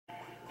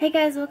Hey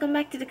guys, welcome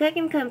back to the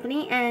Cooking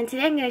Company, and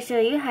today I'm going to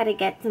show you how to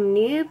get some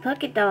new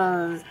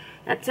PokeDolls.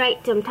 That's right,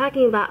 so I'm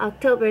talking about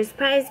October's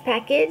prize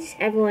package.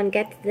 Everyone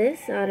gets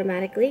this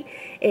automatically.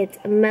 It's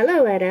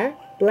MELOETTA,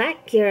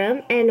 Black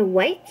KYUREM, and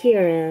White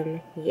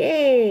KYUREM.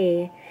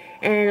 Yay!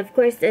 And of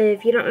course,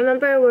 if you don't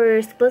remember,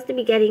 we're supposed to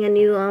be getting a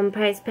new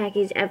prize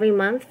package every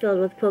month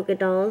filled with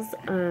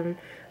PokeDolls.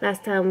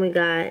 Last time we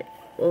got,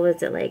 what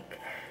was it, like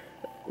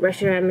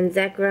Reshiram and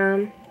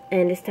Zekrom.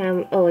 And this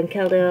time, and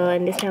Keldeo,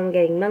 and this time we're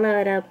getting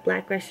MELOETTA,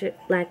 Black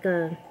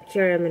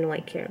KYUREM, and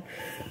White KYUREM.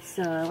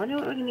 So I wonder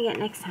what we're going to get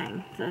next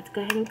time. So let's go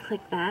ahead and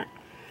click that.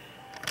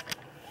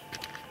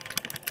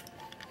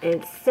 And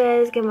it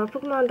says, get more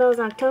Pokemon dolls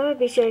in October.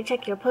 Be sure to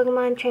check your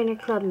Pokemon Trainer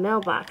Club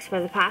mailbox for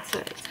the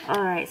passwords.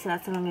 Alright, so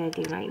that's what I'm going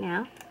to do right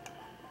now.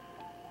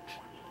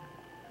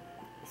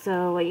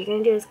 So what you're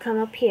going to do is come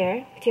up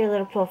here to your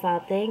little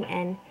profile thing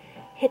and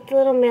hit the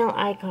little mail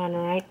icon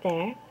right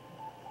there.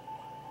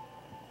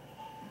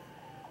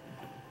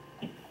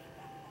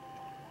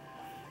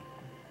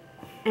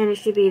 And it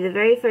should be the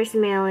very first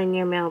mail in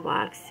your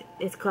mailbox.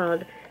 It's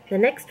called, "The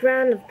next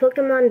round of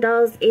Pokemon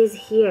Dolls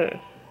is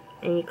here."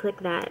 And you click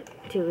that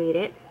to read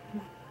it.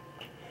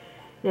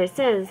 There it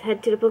says,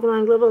 head to the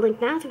Pokemon Global link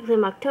now to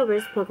claim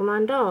October's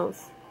Pokemon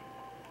Dolls.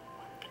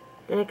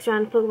 The next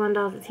round of Pokemon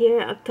Dolls is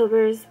here.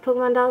 October's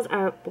Pokemon Dolls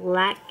are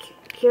Black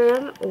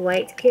KYUREM,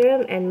 White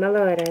KYUREM, and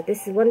MELOETTA.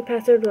 This is one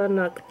password will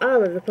unlock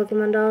all of the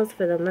Pokemon Dolls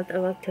for the month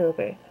of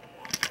October.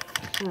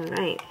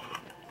 Alright.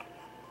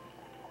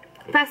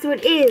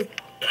 Password is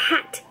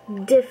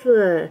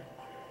CATDFY.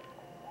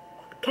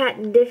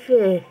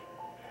 CATDFY.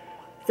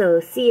 So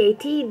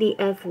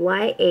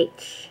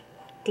CATDFYH.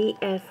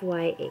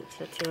 DFYH.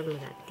 Let's remember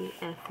that.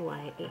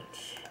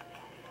 DFYH.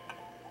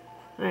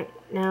 Alright,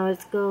 now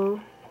let's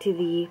go to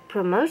the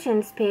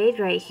promotions page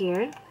right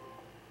here.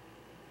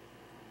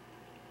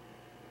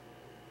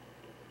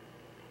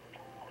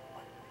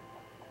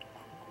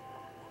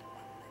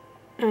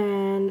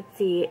 And let's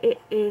see, it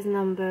is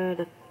number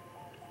the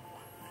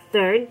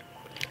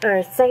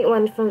second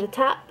one from the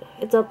top.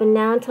 It's open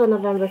now until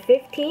November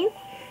 15th.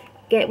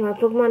 Get more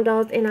Pokemon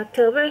Dolls in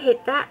October.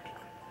 Hit that.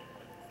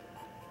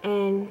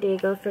 And there you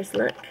go, first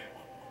look.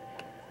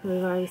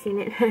 We've already seen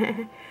it.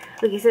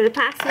 Okay, so the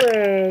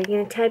password, you're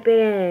going to type it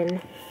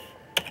in.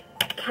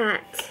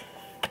 CATDFY.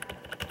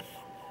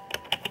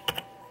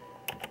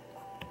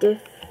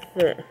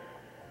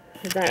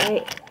 Is that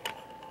right?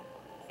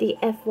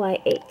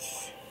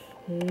 DFYH.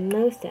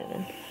 No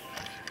 7.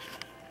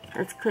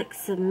 Let's click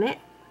submit.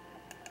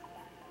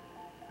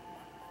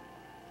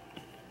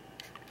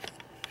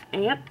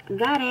 Yep,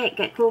 got it.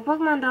 Get cool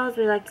Pokemon dolls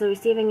we like to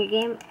receive in your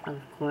game,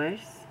 of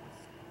course.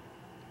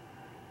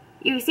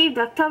 You received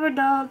October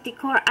doll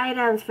decor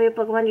items for your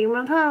Pokemon Dream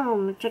World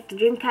home. Check the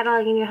Dream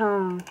catalog in your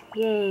home.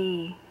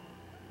 Yay.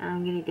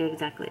 I'm going to do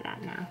exactly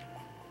that now.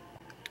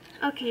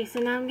 Okay, so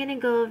now I'm going to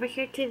go over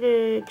here to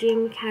the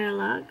Dream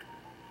catalog.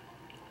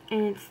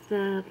 And it's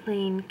the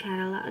plain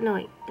catalog. No,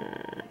 wait,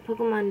 the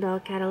Pokemon doll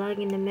catalog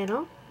in the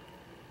middle.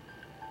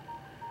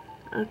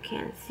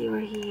 Okay, let's see where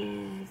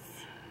he is.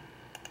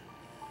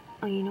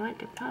 Oh, you know what?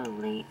 They're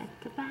probably at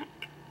the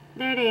back.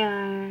 There they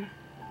are.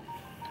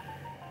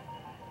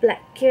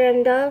 Black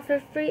KYUREM doll for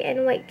free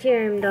and White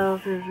KYUREM doll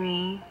for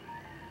free.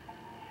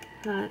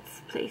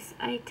 Let's place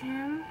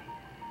item.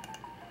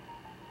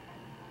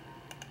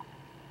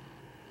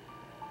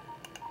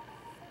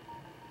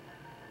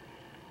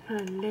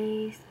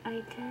 Place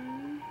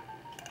item.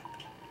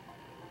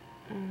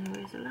 And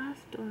where's the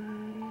last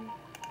one?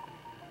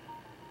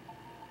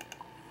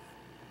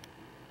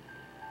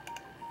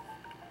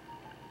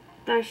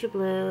 Starship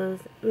Blues,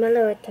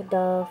 MELOETTA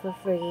doll for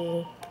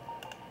free.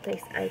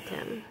 Place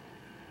item.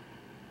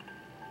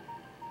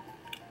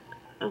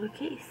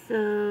 Okay,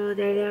 so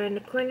there they are in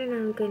the corner. Now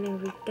I'm going to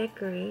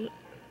redecorate.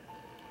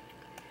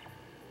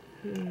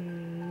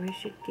 Where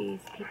should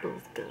these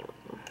peoples go?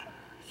 I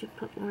should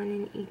put one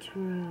in each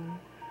room.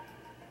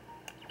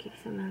 Okay,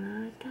 so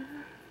MELOETTA.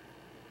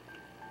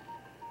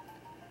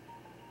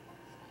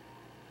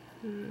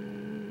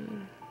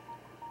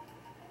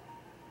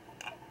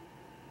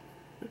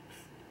 Oops.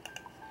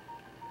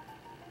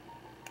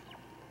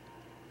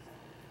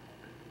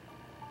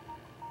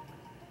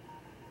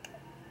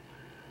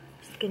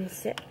 Gonna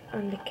sit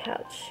on the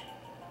couch.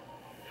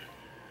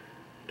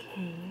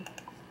 Okay.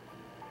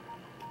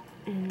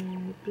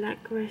 And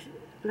Black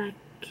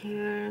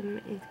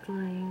KYUREM is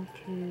going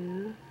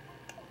to,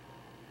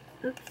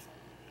 oops.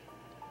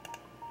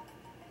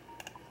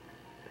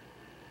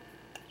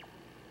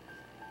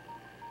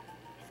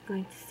 He's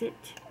going to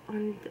sit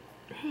on the,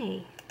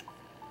 hey.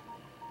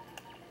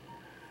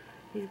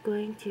 He's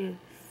going to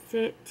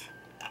sit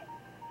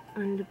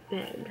on the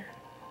bed.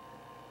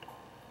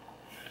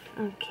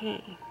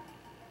 Okay.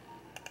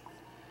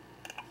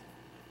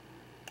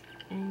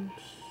 And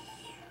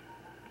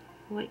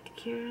White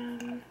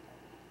KYUREM.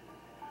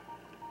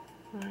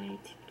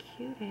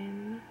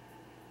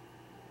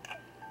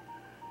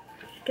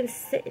 You can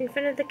sit in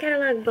front of the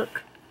catalog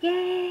book.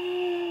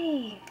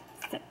 Yay!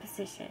 Set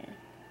position.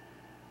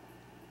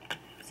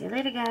 See you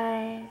later,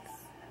 guys.